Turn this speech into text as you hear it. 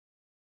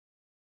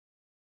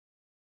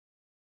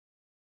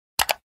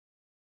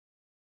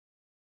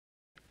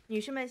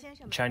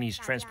Chinese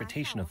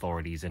transportation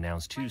authorities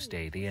announced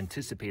Tuesday they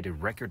anticipated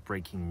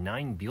record-breaking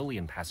 9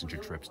 billion passenger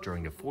trips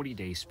during the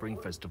 40-day Spring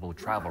Festival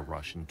travel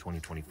rush in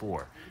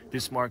 2024.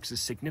 This marks a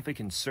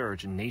significant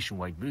surge in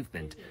nationwide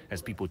movement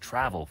as people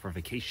travel for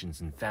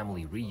vacations and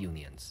family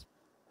reunions.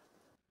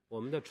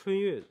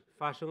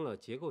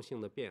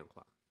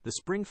 The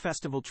Spring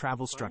Festival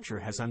travel structure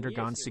has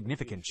undergone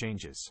significant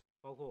changes.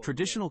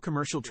 Traditional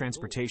commercial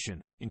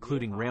transportation,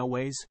 including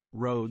railways,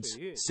 roads,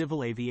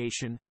 civil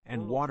aviation,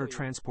 and water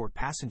transport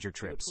passenger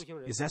trips,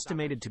 is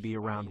estimated to be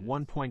around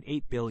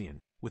 1.8 billion,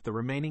 with the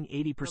remaining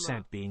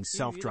 80% being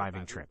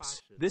self-driving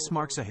trips. This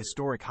marks a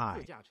historic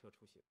high.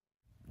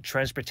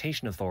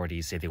 Transportation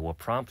authorities say they will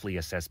promptly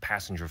assess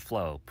passenger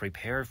flow,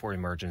 prepare for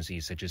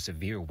emergencies such as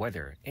severe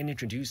weather, and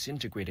introduce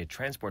integrated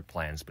transport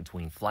plans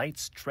between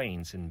flights,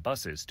 trains, and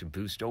buses to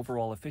boost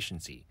overall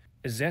efficiency.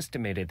 It's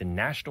estimated the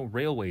national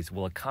railways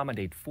will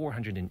accommodate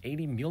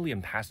 480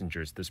 million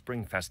passengers this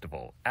Spring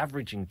Festival,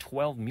 averaging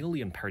 12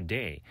 million per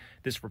day.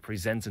 This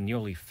represents a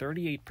nearly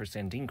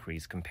 38%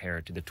 increase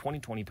compared to the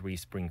 2023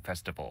 Spring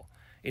Festival.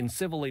 In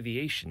civil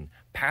aviation,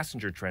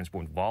 passenger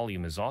transport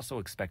volume is also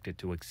expected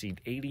to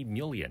exceed 80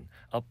 million,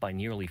 up by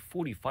nearly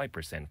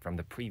 45% from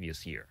the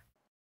previous year.